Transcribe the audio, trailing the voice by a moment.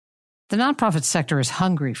The nonprofit sector is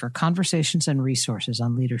hungry for conversations and resources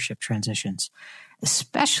on leadership transitions,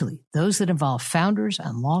 especially those that involve founders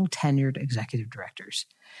and long-tenured executive directors.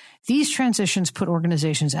 These transitions put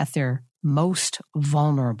organizations at their most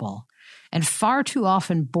vulnerable, and far too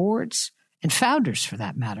often boards, and founders for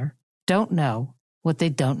that matter, don't know what they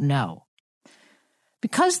don't know.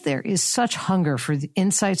 Because there is such hunger for the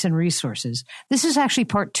insights and resources, this is actually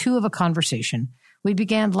part 2 of a conversation we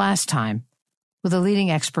began last time with a leading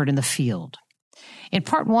expert in the field. In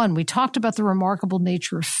part 1, we talked about the remarkable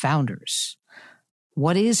nature of founders.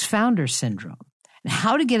 What is founder syndrome? And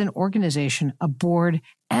how to get an organization, a board,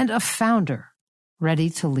 and a founder ready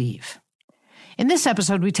to leave. In this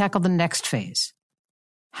episode, we tackle the next phase,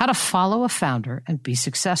 how to follow a founder and be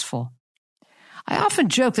successful. I often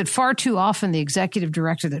joke that far too often the executive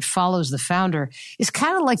director that follows the founder is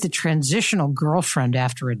kind of like the transitional girlfriend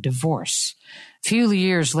after a divorce, a few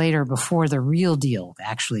years later before the real deal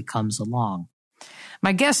actually comes along.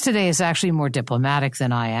 My guest today is actually more diplomatic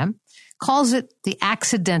than I am, calls it the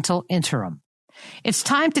accidental interim. It's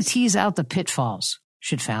time to tease out the pitfalls.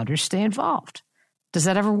 Should founders stay involved? Does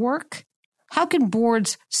that ever work? How can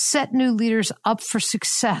boards set new leaders up for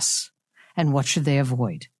success? And what should they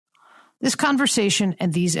avoid? This conversation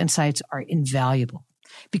and these insights are invaluable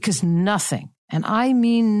because nothing, and I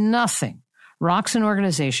mean nothing, rocks an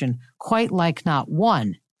organization quite like not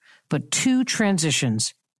 1, but 2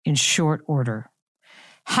 transitions in short order.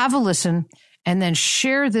 Have a listen and then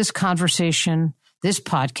share this conversation, this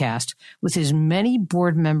podcast, with as many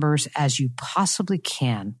board members as you possibly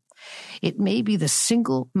can. It may be the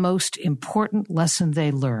single most important lesson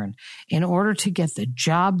they learn in order to get the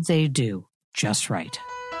job they do just right.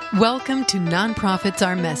 Welcome to Nonprofits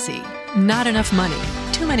Are Messy. Not enough money,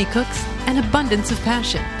 too many cooks, and abundance of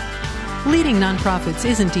passion. Leading nonprofits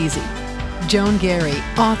isn't easy. Joan Gary,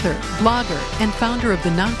 author, blogger, and founder of the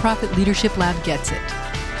Nonprofit Leadership Lab gets it.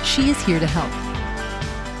 She is here to help.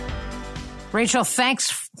 Rachel,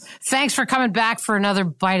 thanks for coming back for another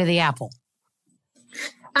bite of the apple.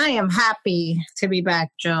 I am happy to be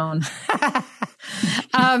back, Joan.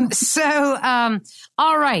 All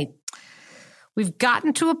right. We've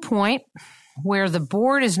gotten to a point where the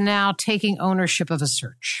board is now taking ownership of a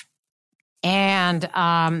search. And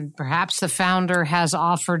perhaps the founder has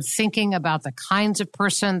offered thinking about the kinds of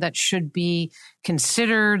person that should be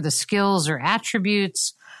considered, the skills or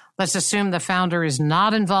attributes. Let's assume the founder is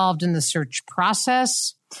not involved in the search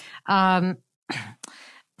process.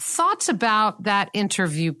 Thoughts about that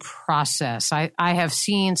interview process? I have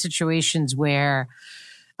seen situations where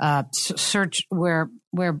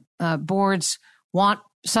boards want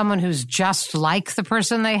someone who's just like the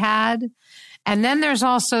person they had, and then there's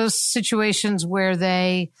also situations where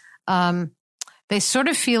they sort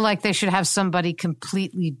of feel like they should have somebody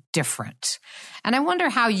completely different. And I wonder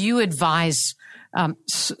how you advise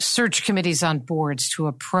search committees on boards to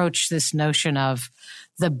approach this notion of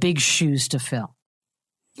the big shoes to fill.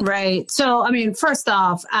 Right. So, first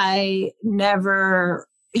off, I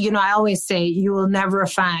always say you will never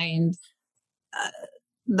find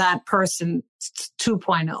that person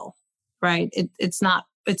 2.0, right? It's not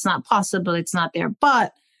possible. It's not there.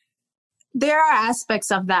 But there are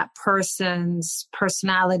aspects of that person's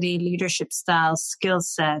personality, leadership style, skill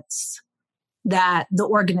sets that the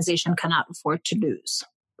organization cannot afford to lose,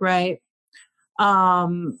 right?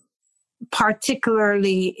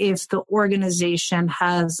 Particularly if the organization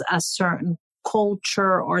has a certain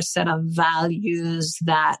culture or set of values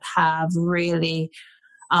that have really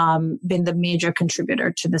been the major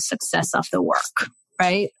contributor to the success of the work,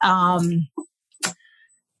 right?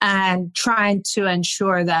 And trying to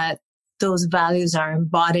ensure that those values are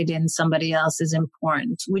embodied in somebody else is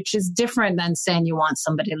important, which is different than saying you want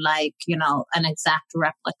somebody like, an exact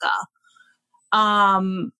replica.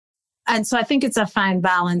 And so I think it's a fine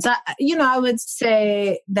balance. I would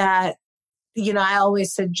say that, I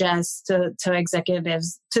always suggest to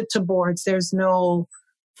executives, to boards, there's no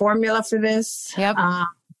formula for this. Yep.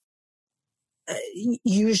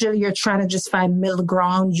 Usually you're trying to just find middle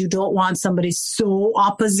ground. You don't want somebody so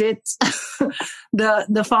opposite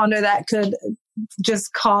the founder that could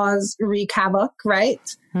just wreak havoc, right?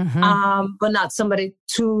 Mm-hmm. But not somebody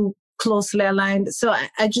too closely aligned. So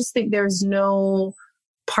I just think there's no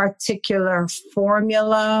particular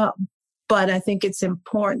formula, but I think it's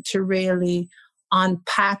important to really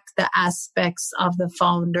unpack the aspects of the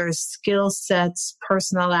founder's skill sets,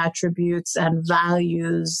 personal attributes, and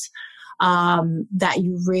values that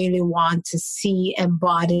you really want to see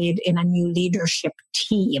embodied in a new leadership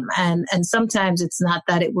team. And sometimes it's not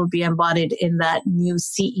that it will be embodied in that new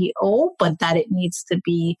CEO, but that it needs to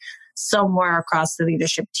be somewhere across the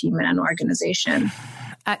leadership team in an organization.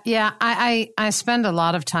 I spend a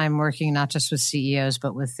lot of time working not just with CEOs,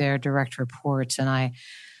 but with their direct reports. And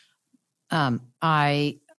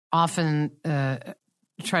I often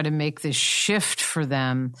try to make this shift for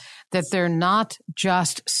them that they're not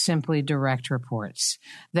just simply direct reports.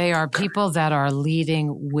 They are people that are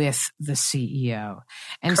leading with the CEO.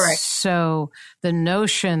 And Correct. So the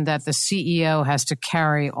notion that the CEO has to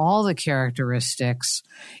carry all the characteristics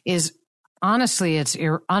is honestly, it's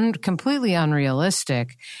completely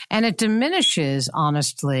unrealistic. And it diminishes,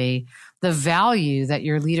 honestly, the value that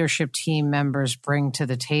your leadership team members bring to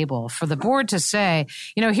the table. For the board to say,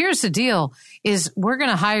 here's the deal, is we're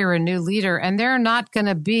going to hire a new leader and they're not going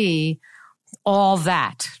to be all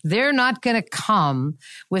that. They're not going to come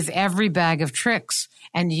with every bag of tricks.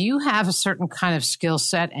 And you have a certain kind of skill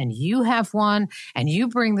set and you have one and you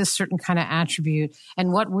bring this certain kind of attribute.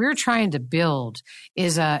 And what we're trying to build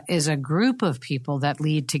is a group of people that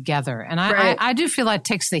lead together. And I do feel that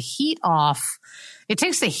takes the heat off. It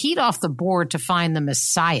takes the heat off the board to find the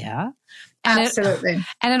Messiah. And Absolutely.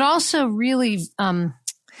 It also really,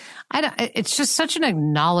 it's just such an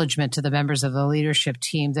acknowledgement to the members of the leadership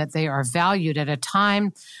team that they are valued at a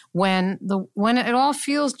time when it all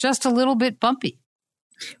feels just a little bit bumpy.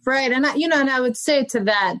 Right. And I would say to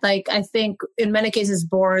that, like, I think in many cases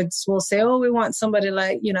boards will say, oh, we want somebody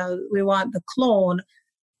like, we want the clone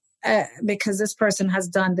because this person has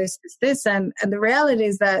done this. And the reality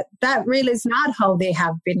is that really is not how they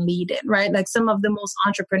have been leading, right? Like some of the most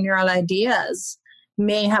entrepreneurial ideas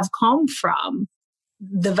may have come from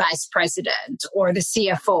the vice president or the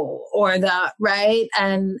CFO or right.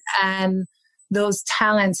 And those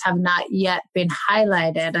talents have not yet been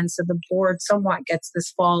highlighted. And so the board somewhat gets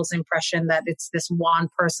this false impression that it's this one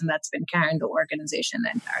person that's been carrying the organization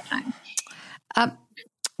the entire time.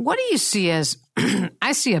 What do you see as,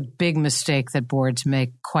 I see a big mistake that boards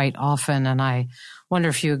make quite often, and I wonder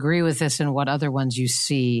if you agree with this and what other ones you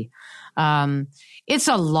see. It's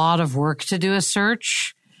a lot of work to do a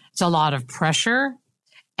search. It's a lot of pressure.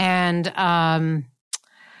 And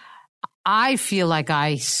I feel like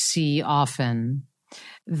I see often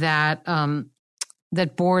that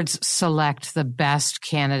that boards select the best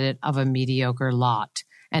candidate of a mediocre lot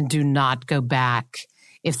and do not go back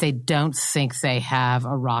if they don't think they have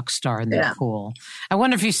a rock star in their pool. I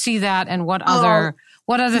wonder if you see that and what other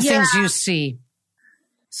things you see.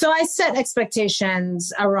 So I set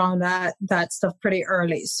expectations around that stuff pretty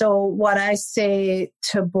early. So what I say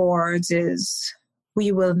to boards is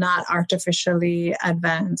we will not artificially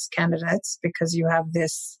advance candidates because you have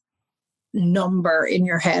this number in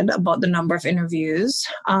your head about the number of interviews.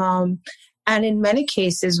 And in many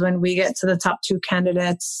cases, when we get to the top 2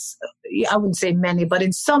 candidates, I wouldn't say many, but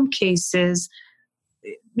in some cases,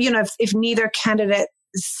 if neither candidate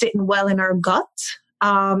is sitting well in our gut,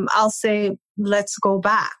 I'll say, let's go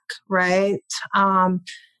back, right? And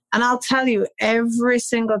I'll tell you, every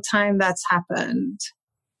single time that's happened,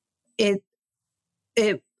 it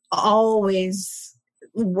always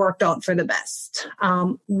worked out for the best.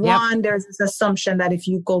 There's this assumption that if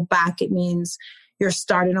you go back, it means you're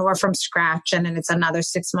starting over from scratch and then it's another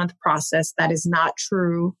 6-month process. That is not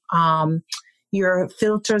true. Your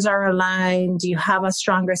filters are aligned. You have a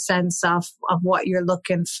stronger sense of what you're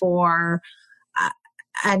looking for.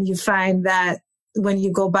 And you find that when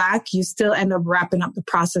you go back, you still end up wrapping up the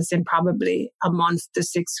process in probably a month to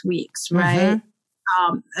 6 weeks, right?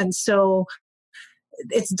 Mm-hmm. And so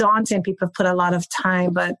it's daunting. People put a lot of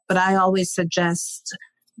time, but I always suggest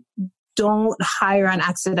don't hire an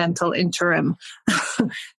accidental interim.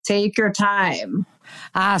 Take your time.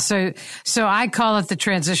 So I call it the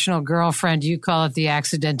transitional girlfriend. You call it the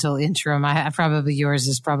accidental interim. Yours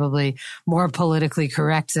is probably more politically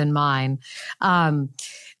correct than mine.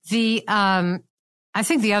 I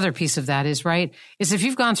think the other piece of that is if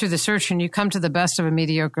you've gone through the search and you come to the best of a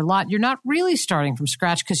mediocre lot, you're not really starting from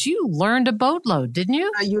scratch because you learned a boatload, didn't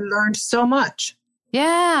you? You learned so much.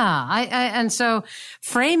 Yeah. And so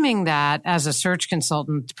framing that as a search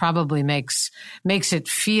consultant probably makes it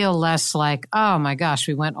feel less like, oh my gosh,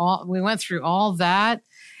 we went through all that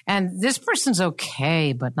and this person's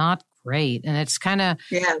okay, but not great. And it's kind of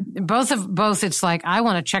both. It's like, I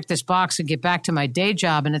want to check this box and get back to my day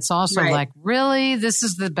job. And it's also like, really, this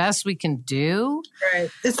is the best we can do. Right.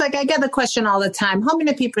 It's like, I get the question all the time. How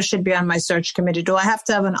many people should be on my search committee? Do I have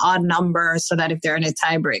to have an odd number so that if there are any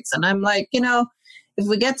tie breaks? And I'm like, if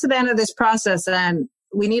we get to the end of this process and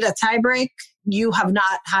we need a tie break, you have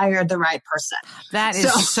not hired the right person. That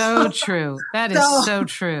is so true. That is so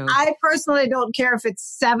true. I personally don't care if it's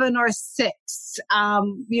 7 or 6.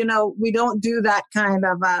 We don't do that kind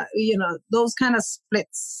of, those kind of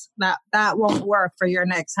splits. That won't work for your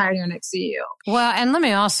next CEO. Well, and let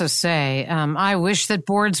me also say, I wish that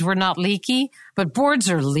boards were not leaky, but boards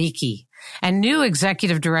are leaky. And new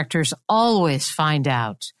executive directors always find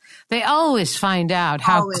out. They always find out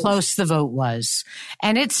how close the vote was.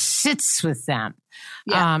 And it sits with them.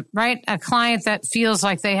 Yeah. Right? A client that feels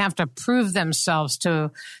like they have to prove themselves to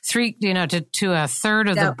a third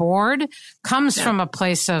of the board comes from a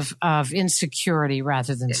place of insecurity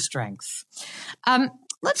rather than strength.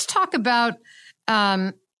 Let's talk about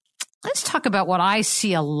what I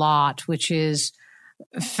see a lot, which is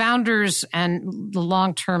founders and the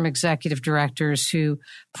long-term executive directors who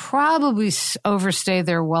probably overstay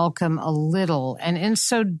their welcome a little, and in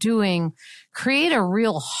so doing, create a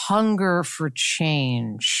real hunger for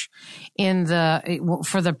change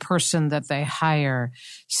for the person that they hire.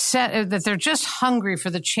 That they're just hungry for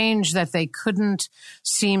the change that they couldn't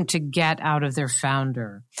seem to get out of their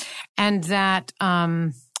founder, and that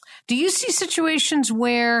do you see situations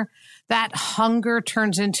where that hunger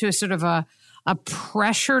turns into a sort of a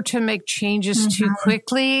pressure to make changes too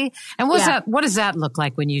quickly? And what does that look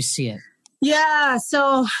like when you see it? Yeah.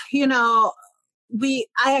 So, I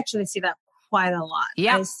actually see that quite a lot.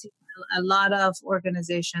 Yeah. I see a lot of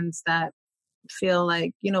organizations that feel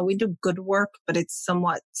like, we do good work, but it's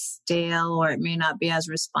somewhat stale, or it may not be as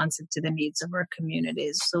responsive to the needs of our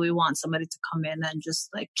communities. So we want somebody to come in and just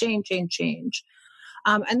like change.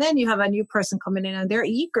 And then you have a new person coming in and they're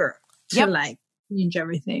eager to change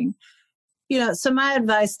everything. So my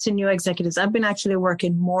advice to new executives, I've been actually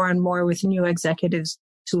working more and more with new executives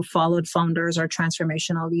who followed founders or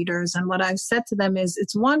transformational leaders. And what I've said to them is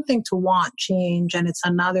it's one thing to want change, and it's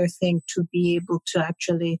another thing to be able to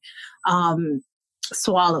actually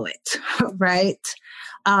swallow it, right?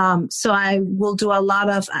 So I will do a lot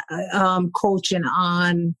of coaching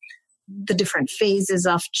on the different phases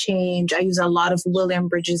of change. I use a lot of William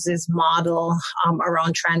Bridges' model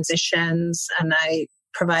around transitions, and I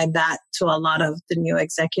provide that to a lot of the new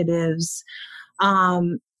executives,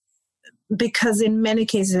 because in many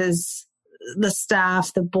cases, the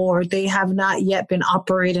staff, the board, they have not yet been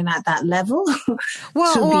operating at that level.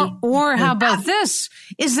 Well, or how about this,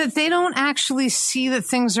 is that they don't actually see that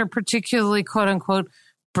things are particularly, quote unquote,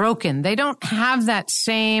 broken. They don't have that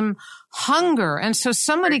same hunger. And so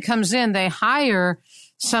somebody comes in, they hire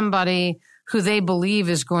somebody who they believe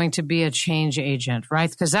is going to be a change agent, right?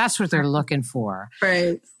 Because that's what they're looking for.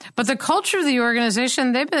 Right. But the culture of the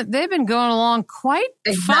organization, they've been going along quite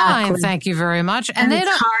fine, thank you very much. And it's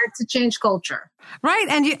hard to change culture. Right.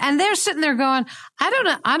 And they're sitting there going,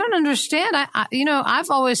 I don't understand. I've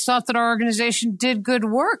always thought that our organization did good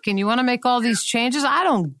work, and you want to make all these changes? I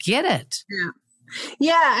don't get it.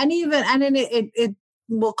 Yeah. And it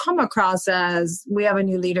will come across as we have a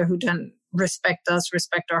new leader who doesn't respect us,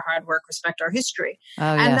 respect our hard work, respect our history.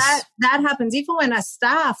 And that happens even when a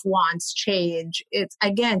staff wants change. It's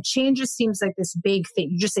again, change just seems like this big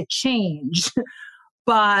thing. You just say change.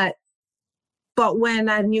 But when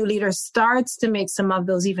a new leader starts to make some of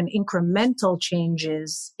those even incremental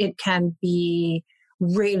changes, it can be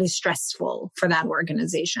really stressful for that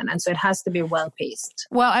organization. And so it has to be well-paced.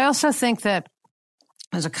 Well, I also think that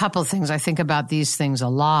there's a couple of things. I think about these things a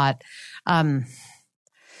lot.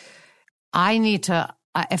 I need to,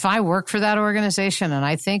 if I work for that organization and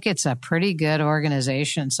I think it's a pretty good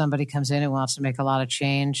organization, somebody comes in and wants to make a lot of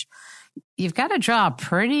change, you've got to draw a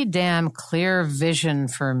pretty damn clear vision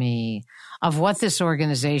for me of what this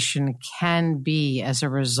organization can be as a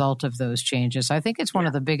result of those changes. I think it's one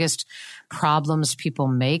of the biggest problems people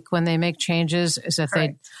make when they make changes is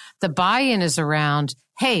that the buy-in is around,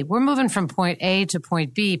 hey, we're moving from point A to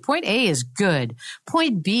point B. Point A is good.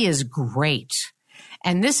 Point B is great.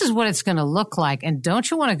 And this is what it's going to look like. And don't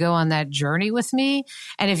you want to go on that journey with me?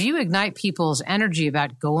 And if you ignite people's energy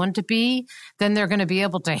about going to B, then they're going to be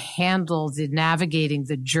able to handle the navigating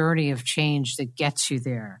the journey of change that gets you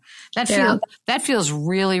there. That feels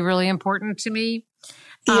really, really important to me.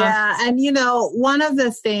 Yeah. And, one of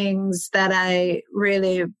the things that I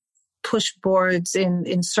really push boards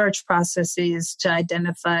in search processes to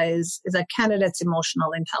identify is a candidate's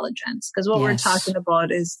emotional intelligence. Because what we're talking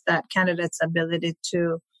about is that candidate's ability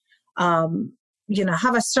to,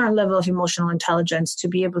 have a certain level of emotional intelligence to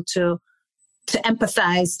be able to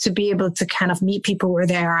empathize, to be able to kind of meet people where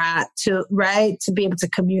they're at, to be able to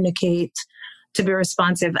communicate, to be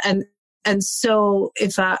responsive. And so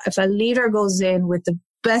if a leader goes in with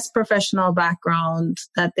best professional background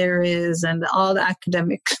that there is and all the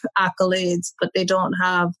academic accolades, but they don't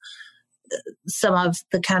have some of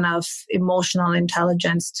the kind of emotional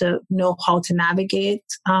intelligence to know how to navigate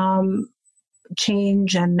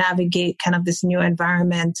change and navigate kind of this new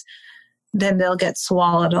environment, then they'll get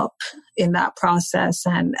swallowed up in that process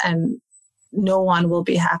and no one will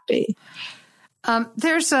be happy.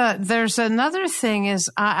 There's another thing is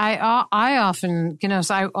I often,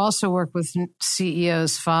 so I also work with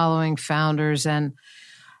CEOs following founders, and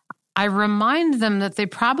I remind them that they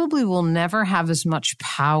probably will never have as much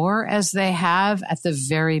power as they have at the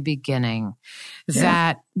very beginning,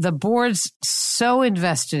 that the board's so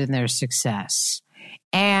invested in their success.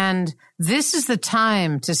 And this is the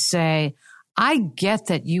time to say, I get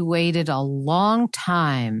that you waited a long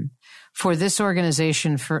time for this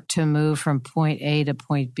organization to move from point A to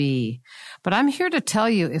point B. But I'm here to tell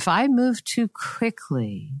you, if I move too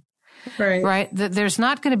quickly, right, that there's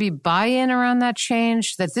not going to be buy-in around that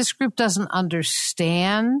change, that this group doesn't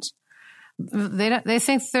understand. They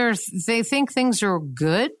think things are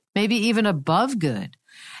good, maybe even above good.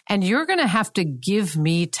 And you're going to have to give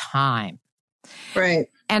me time. Right.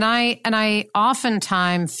 And I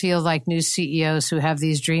oftentimes feel like new CEOs who have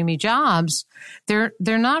these dreamy jobs, they're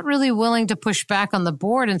not really willing to push back on the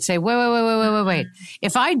board and say, wait.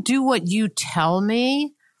 If I do what you tell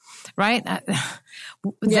me, right,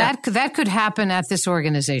 that could happen at this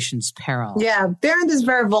organization's peril. Yeah, they're in this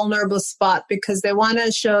very vulnerable spot because they want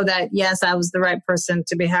to show that, yes, I was the right person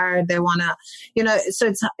to be hired. They want to,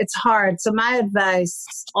 so it's hard. So my advice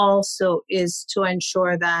also is to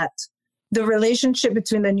ensure that the relationship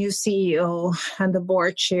between the new CEO and the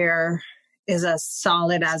board chair is as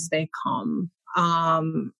solid as they come.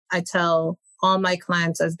 I tell all my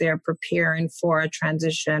clients as they're preparing for a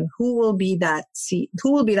transition, who will be that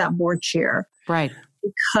board chair? Right.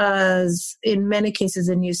 Because in many cases,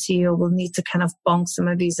 a new CEO will need to kind of bounce some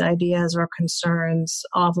of these ideas or concerns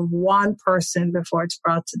off of one person before it's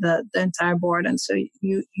brought to the entire board. And so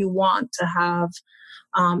you want to have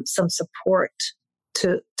some support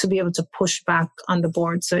to be able to push back on the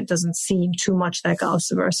board so it doesn't seem too much like us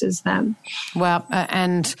versus them. Well,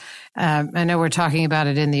 and I know we're talking about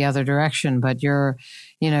it in the other direction, but your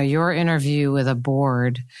interview with a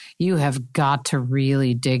board, you have got to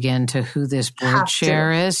really dig into who this board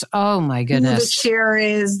chair is. Oh my goodness. Who the chair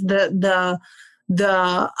is, the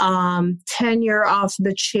tenure of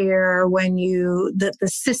the chair, the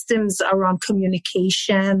systems around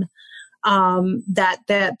communication,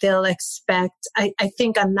 that they'll expect. I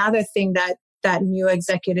think another thing that new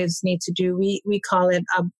executives need to do, we call it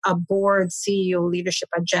a board CEO leadership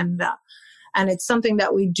agenda. And it's something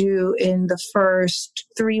that we do in the first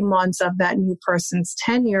 3 months of that new person's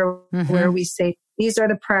tenure, where we say, these are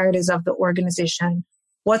the priorities of the organization.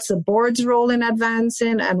 What's the board's role in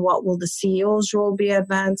advancing, and what will the CEO's role be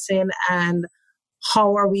advancing, and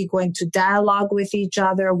how are we going to dialogue with each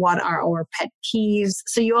other? What are our pet peeves?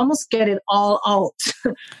 So you almost get it all out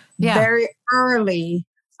very early.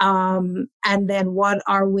 And then what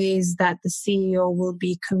are ways that the CEO will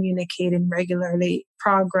be communicating regularly,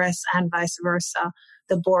 progress, and vice versa,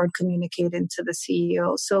 the board communicating to the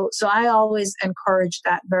CEO. So I always encourage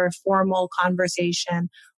that very formal conversation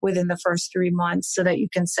within the first 3 months so that you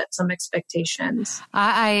can set some expectations.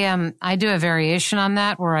 I do a variation on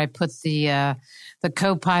that where I put the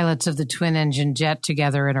co-pilots of the twin engine jet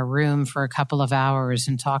together in a room for a couple of hours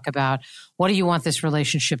and talk about, what do you want this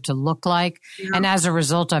relationship to look like? Yeah. And as a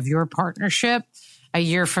result of your partnership, a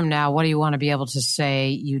year from now, what do you want to be able to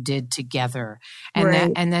say you did together?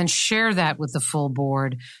 And and then share that with the full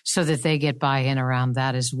board so that they get buy-in around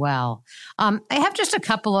that as well. I have just a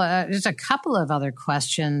couple of other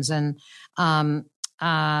questions, and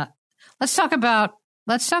let's talk about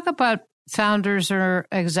founders or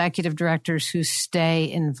executive directors who stay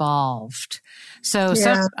involved. So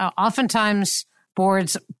oftentimes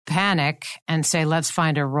boards panic and say, let's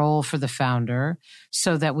find a role for the founder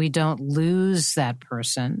so that we don't lose that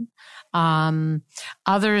person.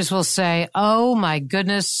 Others will say, oh my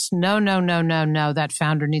goodness, no, that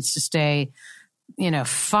founder needs to stay,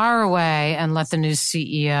 far away and let the new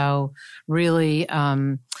CEO really,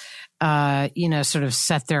 sort of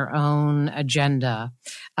set their own agenda.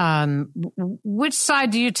 Which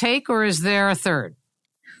side do you take, or is there a third?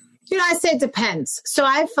 I say it depends. So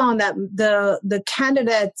I found that the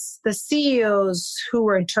candidates, the CEOs who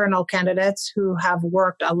were internal candidates who have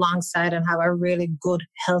worked alongside and have a really good,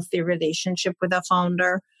 healthy relationship with a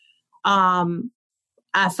founder,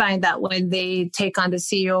 I find that when they take on the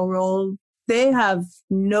CEO role, they have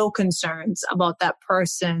no concerns about that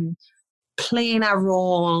person playing a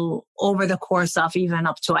role over the course of even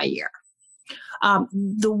up to a year.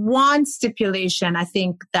 The one stipulation I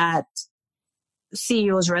think that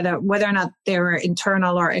CEOs, whether or not they're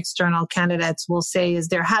internal or external candidates, will say is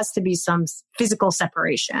there has to be some physical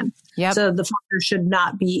separation. Yep. So the founder should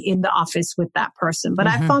not be in the office with that person. But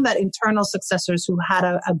I found that internal successors who had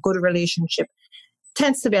a good relationship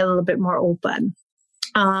tends to be a little bit more open.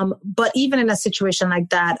 But even in a situation like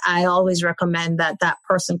that, I always recommend that that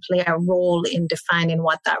person play a role in defining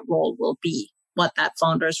what that role will be, what that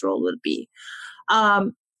founder's role will be.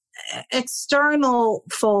 External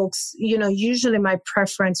folks, usually my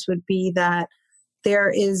preference would be that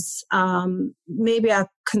there is maybe a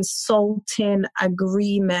consulting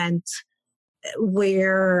agreement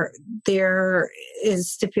where there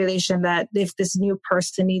is stipulation that if this new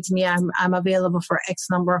person needs me, I'm available for X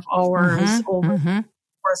number of hours over the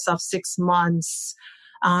course of 6 months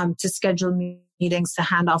to schedule meetings, to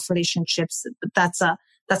hand off relationships. That's a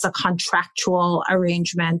contractual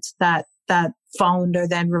arrangement that founder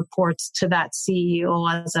then reports to that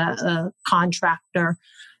CEO as a contractor.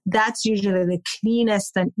 That's usually the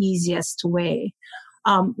cleanest and easiest way.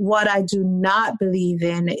 What I do not believe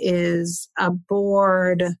in is a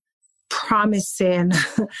board promising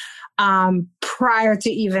prior to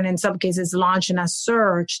even in some cases launching a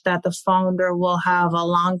search that the founder will have a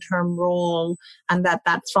long-term role and that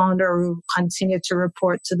founder will continue to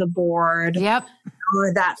report to the board. Yep.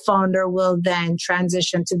 Or that founder will then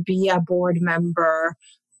transition to be a board member.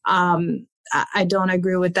 I don't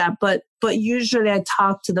agree with that, but usually I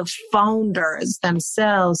talk to the founders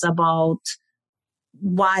themselves about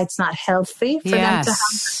why it's not healthy for them to have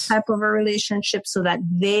that type of a relationship, so that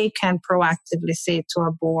they can proactively say to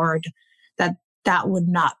a board that would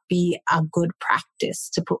not be a good practice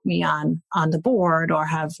to put me on the board or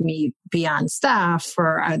have me be on staff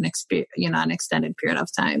for an extended period of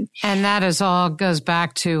time. And that is all goes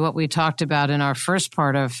back to what we talked about in our first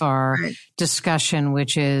part of our discussion,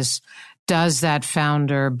 which is, does that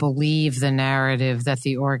founder believe the narrative that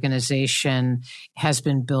the organization has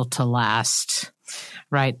been built to last?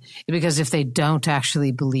 Right? Because if they don't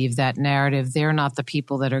actually believe that narrative, they're not the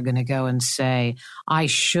people that are going to go and say, I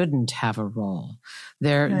shouldn't have a role.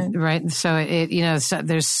 Right? So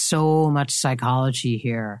there's so much psychology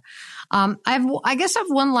here. I guess I have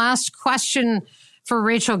one last question for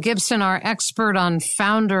Rachel Gibson, our expert on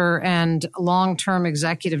founder and long-term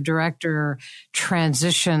executive director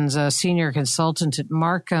transitions, a senior consultant at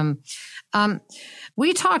Markham.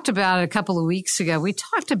 We talked about it a couple of weeks ago. I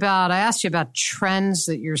asked you about trends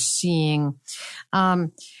that you're seeing.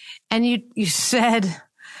 And you said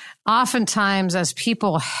oftentimes as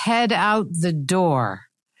people head out the door,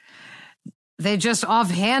 they just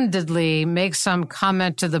offhandedly make some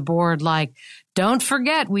comment to the board like, don't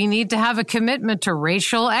forget, we need to have a commitment to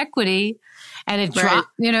racial equity. And it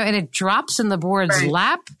drops in the board's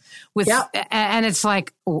lap with, and it's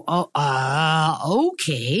like, okay.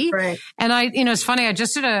 Right. And it's funny. I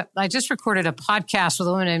just recorded a podcast with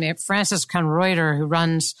a woman named Frances Conroyter, who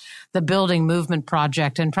runs the Building Movement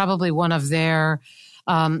Project, and probably one of their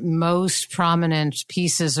most prominent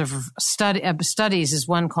pieces of studies is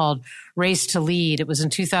one called Race to Lead. It was in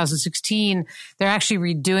 2016. They're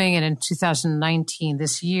actually redoing it in 2019,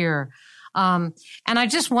 this year. And I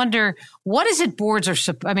just wonder, what is it boards are,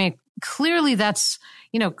 clearly that's,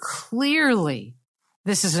 clearly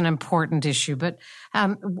this is an important issue, but,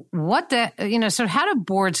 so how do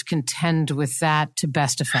boards contend with that to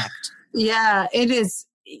best effect? Yeah, it is.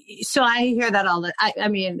 So I hear that all the I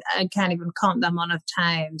can't even count the amount of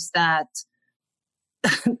times that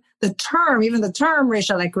the term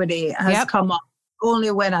racial equity has come up only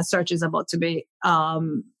when a search is about to be,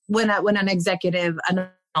 when an executive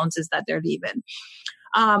announces that they're leaving.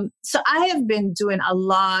 So I have been doing a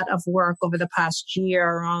lot of work over the past year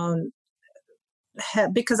around,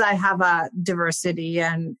 because I have a diversity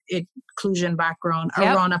and inclusion background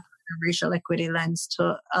around a racial equity lens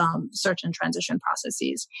to search and transition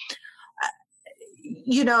processes.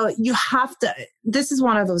 You have to, this is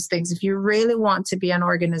one of those things, if you really want to be an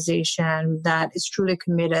organization that is truly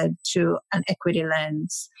committed to an equity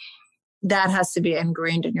lens, that has to be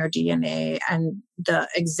ingrained in your DNA, and the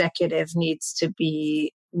executive needs to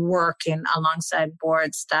be working alongside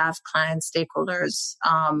board, staff, clients, stakeholders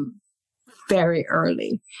very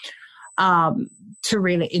early to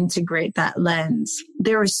really integrate that lens.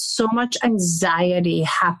 There is so much anxiety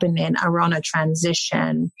happening around a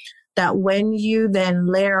transition that when you then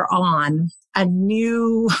layer on a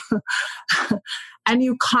new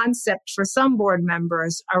concept for some board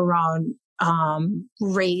members around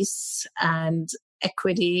race and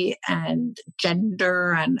equity and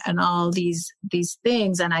gender and all these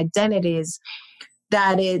things and identities,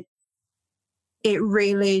 that it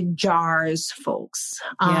really jars folks.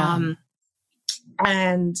 Yeah.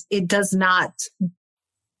 And it does not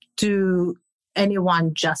do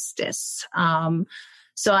anyone justice.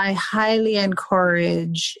 So I highly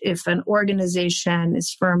encourage, if an organization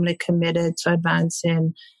is firmly committed to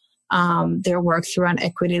advancing their work through an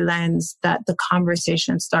equity lens, that the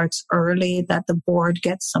conversation starts early, that the board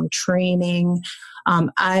gets some training.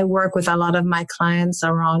 I work with a lot of my clients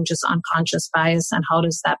around just unconscious bias and how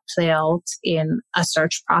does that play out in a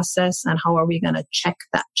search process and how are we going to check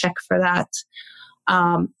for that.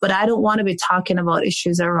 But I don't want to be talking about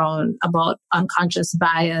issues about unconscious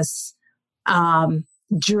bias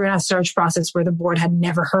during a search process where the board had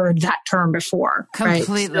never heard that term before.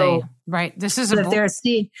 Completely. Right. This is if there are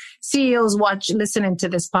CEOs listening to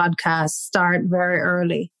this podcast, start very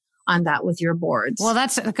early on that with your boards. Well,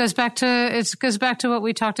 it goes back to what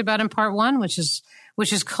we talked about in part one, which is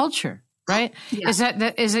culture, right? Yeah. Is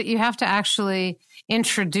that you have to actually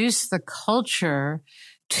introduce the culture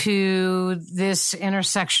to this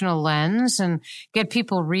intersectional lens and get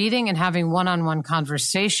people reading and having one-on-one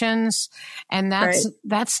conversations. And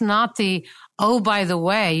that's not the, oh, by the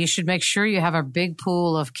way, you should make sure you have a big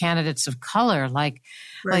pool of candidates of color. Like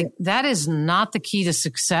that is not the key to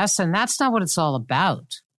success. And that's not what it's all about.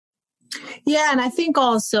 Yeah. And I think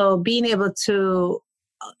also being able to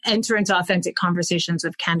enter into authentic conversations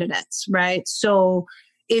with candidates, right? So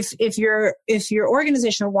if your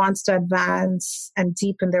organization wants to advance and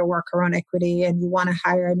deepen their work around equity, and you want to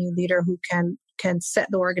hire a new leader who can set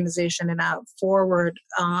the organization in a forward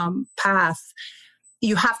path,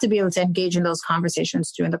 you have to be able to engage in those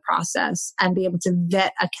conversations during the process and be able to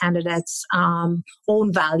vet a candidate's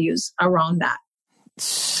own values around that.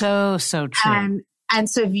 So true. And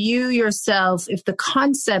so if you yourself, if the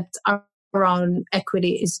concept around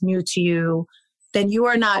equity is new to you, then you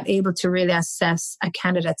are not able to really assess a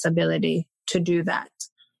candidate's ability to do that.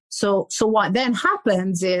 So what then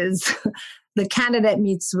happens is the candidate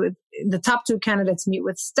meets with the top two candidates meet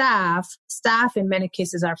with staff. Staff in many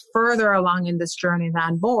cases are further along in this journey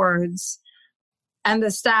than boards. And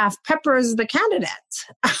the staff peppers the candidate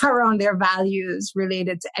around their values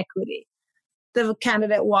related to equity. The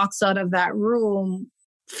candidate walks out of that room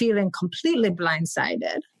feeling completely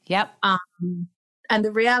blindsided. Yep. And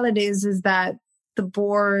the reality is that the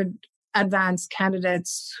board advanced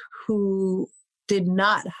candidates who did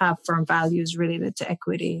not have firm values related to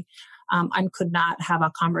equity and could not have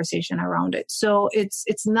a conversation around it. So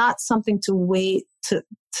it's not something to wait to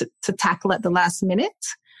tackle at the last minute.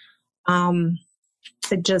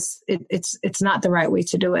 It's not the right way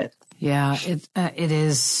to do it. Yeah, it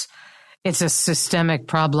is. It's a systemic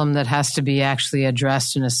problem that has to be actually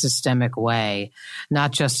addressed in a systemic way,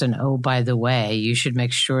 not just an, oh, by the way, you should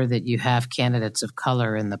make sure that you have candidates of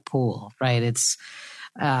color in the pool, right? It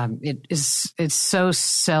so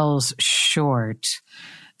sells short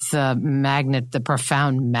the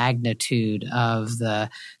profound magnitude of the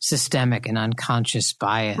systemic and unconscious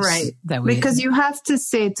bias. Right. Because you have to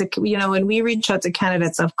say when we reach out to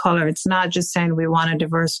candidates of color, it's not just saying we want a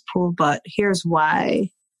diverse pool, but here's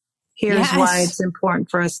why. Here's why it's important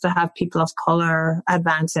for us to have people of color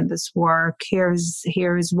advance in this work. Here's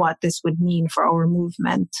what this would mean for our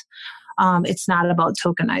movement. It's not about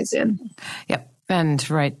tokenizing. Yep. And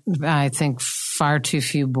right, I think far too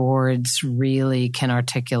few boards really can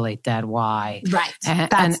articulate that why. Right.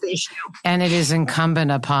 That's the issue. And it is incumbent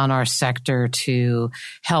upon our sector to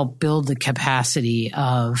help build the capacity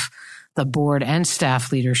of the board and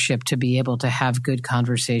staff leadership to be able to have good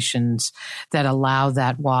conversations that allow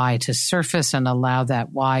that why to surface and allow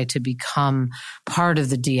that why to become part of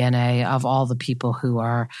the DNA of all the people who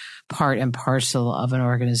are part and parcel of an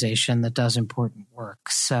organization that does important work.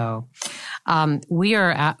 So we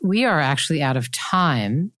are actually out of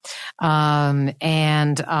time. And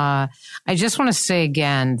I just want to say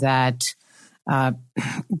again that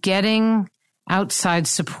getting outside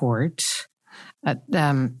support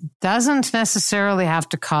doesn't necessarily have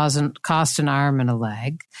to cost an arm and a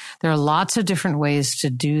leg. There are lots of different ways to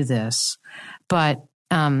do this, but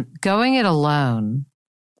going it alone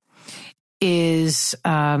is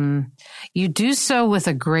you do so with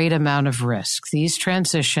a great amount of risk. These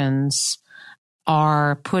transitions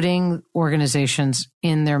are putting organizations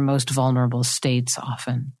in their most vulnerable states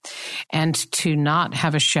often. And to not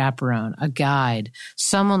have a chaperone, a guide,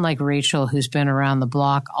 someone like Rachel who's been around the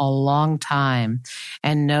block a long time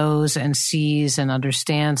and knows and sees and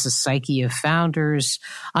understands the psyche of founders,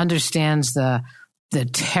 understands the the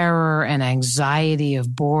terror and anxiety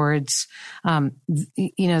of boards.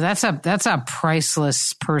 That's a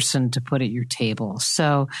priceless person to put at your table.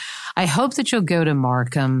 So I hope that you'll go to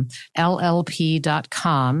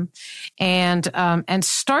markhamllp.com and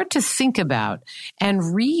start to think about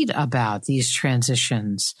and read about these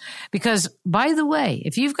transitions. Because, by the way,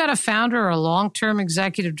 if you've got a founder or a long-term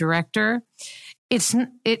executive director,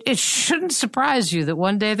 it shouldn't surprise you that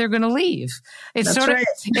one day they're going to leave. It's sort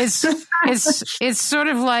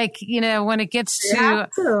of like, when it gets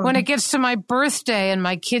to my birthday and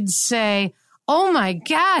my kids say, "Oh my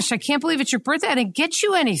gosh, I can't believe it's your birthday. I didn't get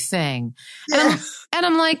you anything." Yeah. And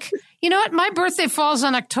I'm like, you know what? My birthday falls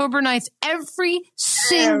on October 9th every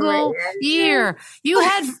single year. You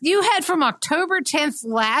had from October 10th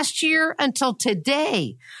last year until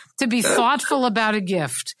today to be thoughtful about a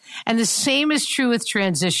gift. And the same is true with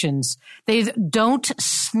transitions. They don't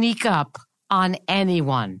sneak up on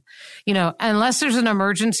anyone, unless there's an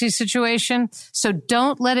emergency situation. So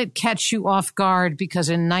don't let it catch you off guard, because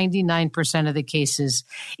in 99% of the cases,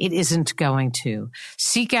 it isn't going to.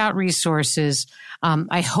 Seek out resources.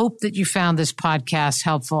 I hope that you found this podcast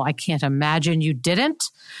helpful. I can't imagine you didn't.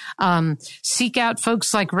 Seek out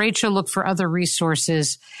folks like Rachel, look for other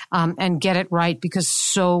resources, and get it right, because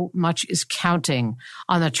so much is counting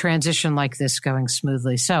on a transition like this going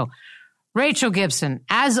smoothly. So, Rachel Gibson,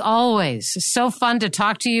 as always, so fun to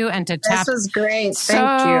talk to you and to tap. This was great.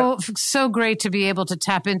 Thank you. So great to be able to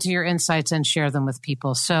tap into your insights and share them with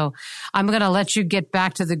people. So I'm going to let you get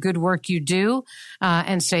back to the good work you do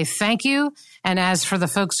and say thank you. And as for the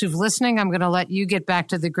folks who've listening, I'm going to let you get back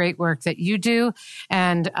to the great work that you do.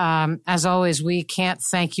 And as always, we can't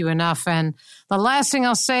thank you enough. And the last thing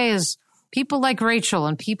I'll say is, people like Rachel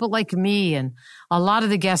and people like me and a lot of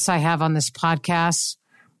the guests I have on this podcast,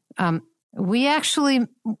 we actually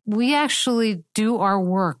do our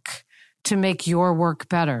work to make your work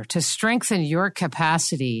better, to strengthen your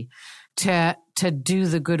capacity to do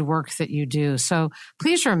the good work that you do. So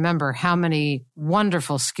please remember how many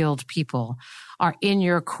wonderful, skilled people are in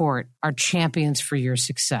your court, are champions for your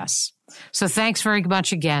success. So thanks very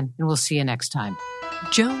much again, and we'll see you next time.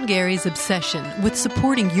 Joan Garry's obsession with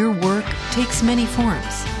supporting your work takes many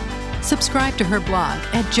forms. Subscribe to her blog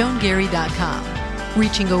at joangarry.com.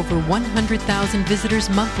 reaching over 100,000 visitors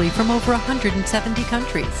monthly from over 170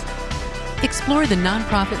 countries. Explore the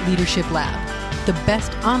Nonprofit Leadership Lab, the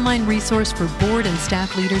best online resource for board and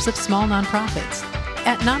staff leaders of small nonprofits,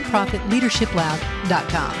 at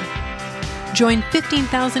nonprofitleadershiplab.com. Join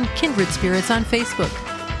 15,000 kindred spirits on Facebook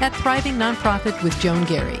at Thriving Nonprofit with Joan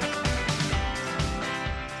Garry.